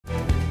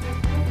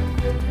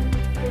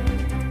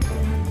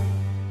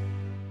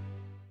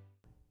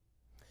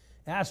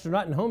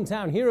Astronaut and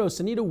hometown hero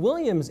Sunita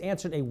Williams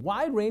answered a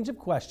wide range of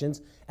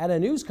questions at a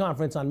news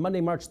conference on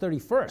Monday, March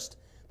 31st.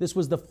 This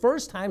was the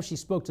first time she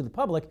spoke to the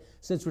public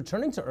since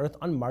returning to Earth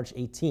on March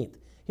 18th.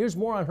 Here's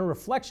more on her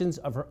reflections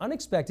of her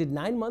unexpected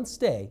 9-month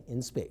stay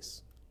in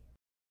space.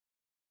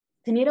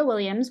 Sunita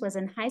Williams was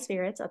in high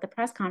spirits at the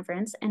press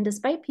conference, and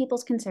despite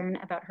people's concern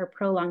about her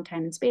prolonged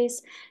time in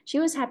space, she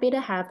was happy to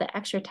have the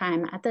extra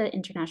time at the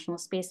International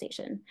Space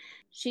Station.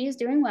 She is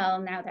doing well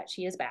now that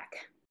she is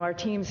back. Our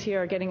teams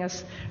here are getting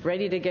us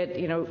ready to get,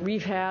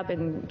 rehab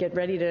and get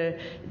ready to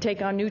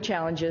take on new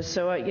challenges.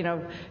 So,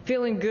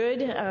 feeling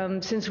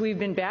good since we've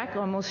been back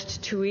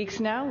almost 2 weeks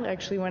now.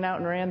 Actually went out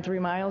and ran 3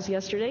 miles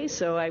yesterday,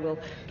 so I will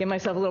give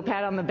myself a little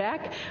pat on the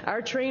back.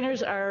 Our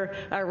trainers are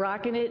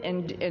rocking it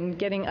and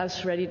getting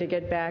us ready to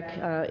get back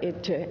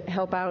to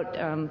help out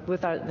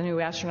with the new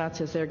astronauts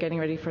as they're getting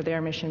ready for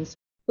their missions.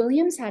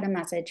 Williams had a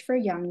message for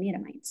young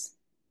Needhamites.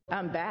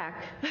 I'm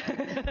back.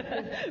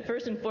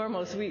 First and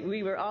foremost,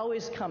 we were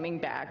always coming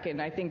back, and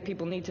I think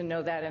people need to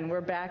know that. And we're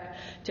back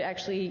to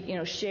actually,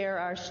 share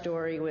our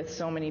story with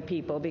so many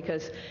people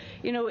because,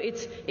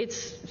 it's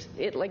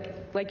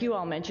like you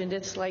all mentioned,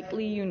 it's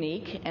slightly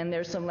unique, and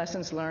there's some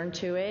lessons learned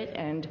to it.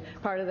 And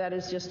part of that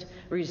is just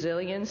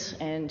resilience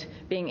and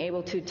being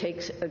able to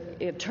take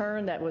a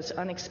turn that was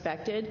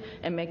unexpected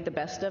and make the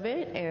best of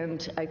it.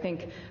 And I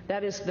think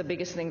that is the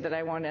biggest thing that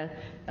I want to,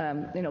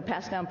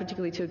 pass down,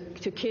 particularly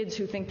to kids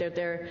who think that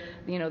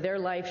their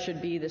life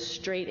should be the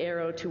straight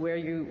arrow to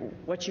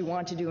what you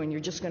want to do, and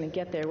you're just going to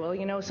get there.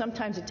 Well,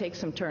 sometimes it takes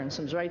some turns,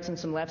 some rights and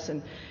some lefts,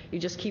 and you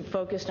just keep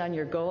focused on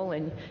your goal,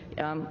 and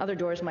other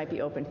doors might be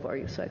open for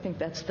you. So I think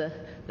that's the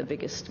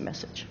biggest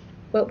message.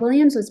 What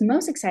Williams was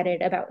most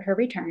excited about her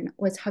return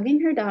was hugging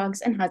her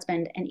dogs and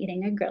husband and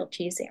eating a grilled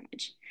cheese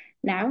sandwich.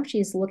 Now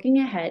she's looking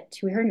ahead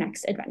to her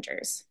next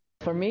adventures.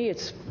 For me,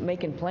 it's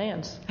making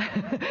plans.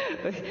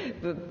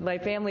 My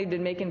family had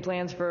been making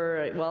plans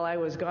while I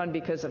was gone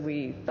because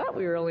we thought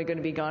we were only going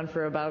to be gone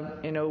for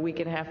about a week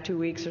and a half, 2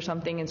 weeks or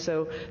something. And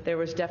so there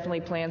was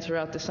definitely plans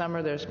throughout the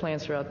summer. There's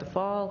plans throughout the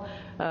fall.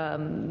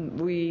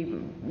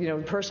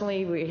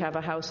 Personally, we have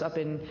a house up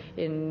in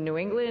New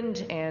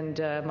England, and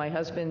my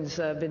husband's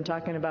been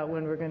talking about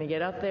when we're going to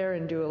get up there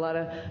and do a lot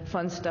of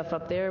fun stuff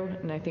up there.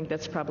 And I think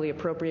that's probably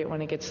appropriate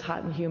when it gets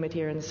hot and humid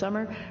here in the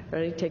summer.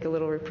 Ready to take a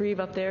little reprieve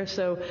up there.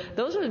 So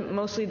those are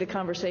mostly the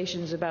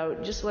conversations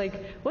about just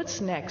like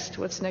what's next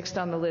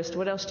on the list,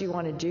 what else do you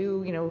want to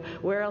do,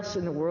 where else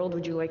in the world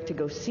would you like to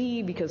go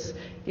see, because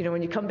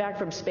when you come back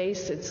from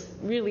space it's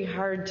really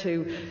hard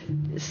to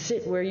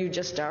sit where you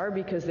just are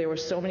because there were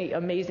so many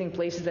amazing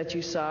places that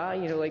you saw,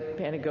 like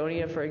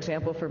Patagonia, for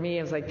example. For me,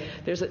 it was like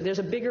there's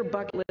a bigger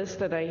bucket list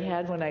that I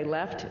had when I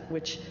left,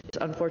 which is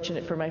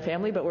unfortunate for my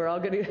family, but we're all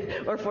going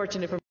to, or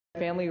fortunate for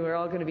my family, we're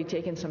all going to be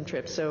taking some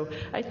trips. So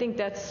I think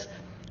that's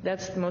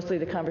mostly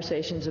the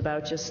conversations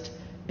about just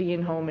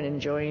being home and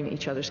enjoying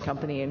each other's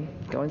company and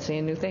going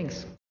seeing new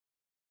things.